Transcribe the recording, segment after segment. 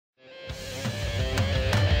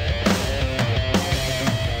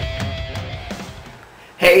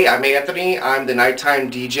Hey, I'm Anthony. I'm the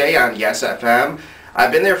nighttime DJ on Yes FM.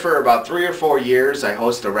 I've been there for about 3 or 4 years. I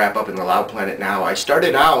host a Wrap Up in the Loud Planet now. I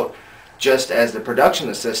started out just as the production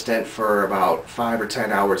assistant for about 5 or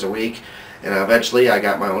 10 hours a week, and eventually I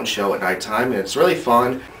got my own show at nighttime, and it's really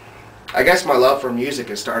fun. I guess my love for music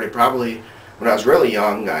has started probably when I was really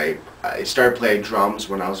young. I started playing drums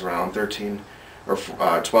when I was around 13 or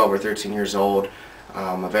 12 or 13 years old.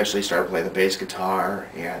 Eventually started playing the bass guitar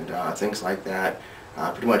and things like that.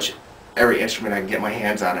 Pretty much every instrument I can get my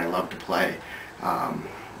hands on I love to play.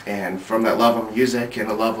 And from that love of music and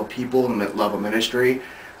the love of people and the love of ministry,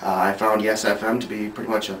 I found Yes FM to be pretty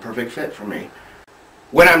much a perfect fit for me.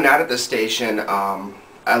 When I'm not at the station,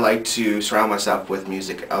 I like to surround myself with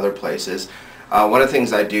music other places. One of the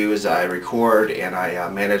things I do is I record and I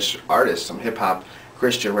manage artists, some hip-hop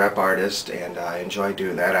Christian rap artists, and I enjoy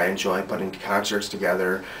doing that. I enjoy putting concerts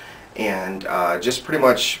together and just pretty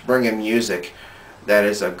much bringing music that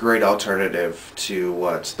is a great alternative to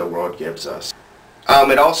what the world gives us.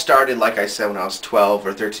 It all started, like I said, when I was 12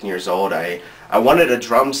 or 13 years old. I wanted a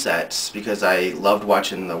drum set because I loved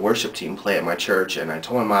watching the worship team play at my church, and I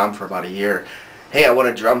told my mom for about a year, hey, I want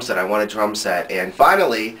a drum set, I want a drum set. And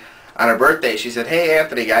finally, on her birthday, she said, hey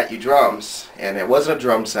Anthony, got you drums. And it wasn't a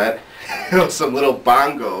drum set, it was some little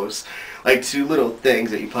bongos, like 2 little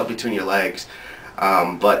things that you put between your legs.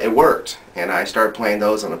 But it worked, and I started playing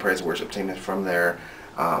those on the praise and worship team, and from there,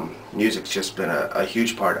 music's just been a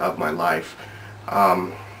huge part of my life.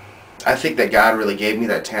 I think that God really gave me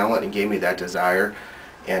that talent and gave me that desire,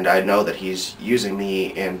 and I know that He's using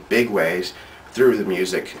me in big ways through the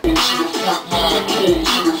music.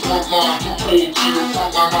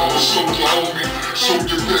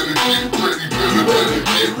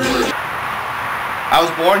 I was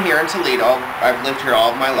born here in Toledo. I've lived here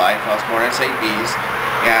all of my life. I was born at St. B's,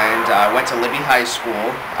 and I went to Libby High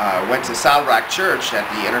School. Went to Solid Rock Church at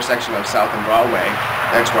the intersection of South and Broadway.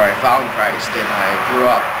 That's where I found Christ, and I grew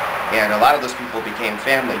up. And a lot of those people became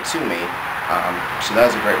family to me. So that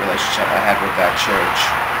was a great relationship I had with that church.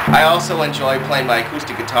 I also enjoy playing my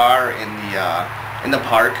acoustic guitar in the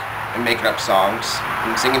park and making up songs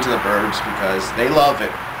and singing to the birds because they love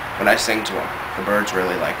it when I sing to them. The birds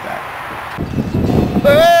really like that.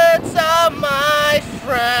 Birds are my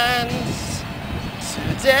friends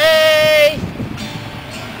today.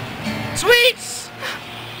 Tweets.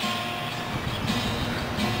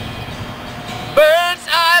 Birds,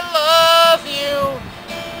 I love you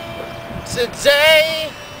today.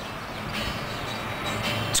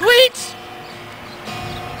 Tweet.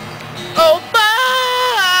 Oh,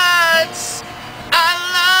 birds, I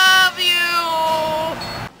love you.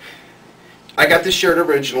 I got this shirt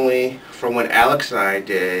originally from when Alex and I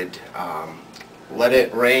did Let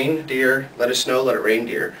It Rain Dear, Let It Snow, Let It Rain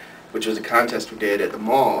Dear, which was a contest we did at the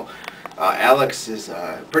mall. Alex is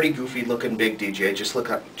a pretty goofy looking big DJ,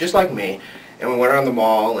 just like me, and we went around the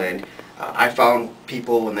mall, and I found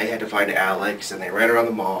people and they had to find Alex, and they ran around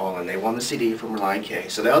the mall and they won the CD from Reliant K,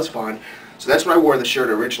 so that was fun. So that's what I wore the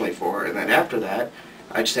shirt originally for, and then after that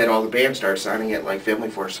I just had all the bands start signing it, like Family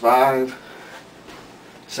Force 5,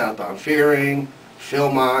 Southbound Fearing,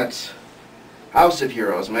 Philmont, House of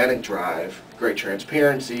Heroes, Manic Drive, Great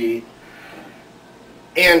Transparency,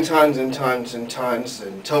 and tons and tons and tons,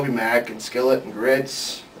 and Toby Mac and Skillet and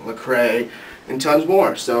Grits, and Lecrae, and tons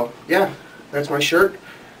more. So yeah, that's my shirt.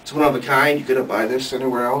 It's one of a kind. You couldn't buy this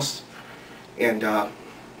anywhere else, and I'm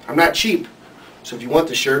not cheap. So if you want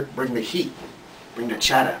the shirt, bring the heat, bring the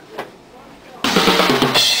chata.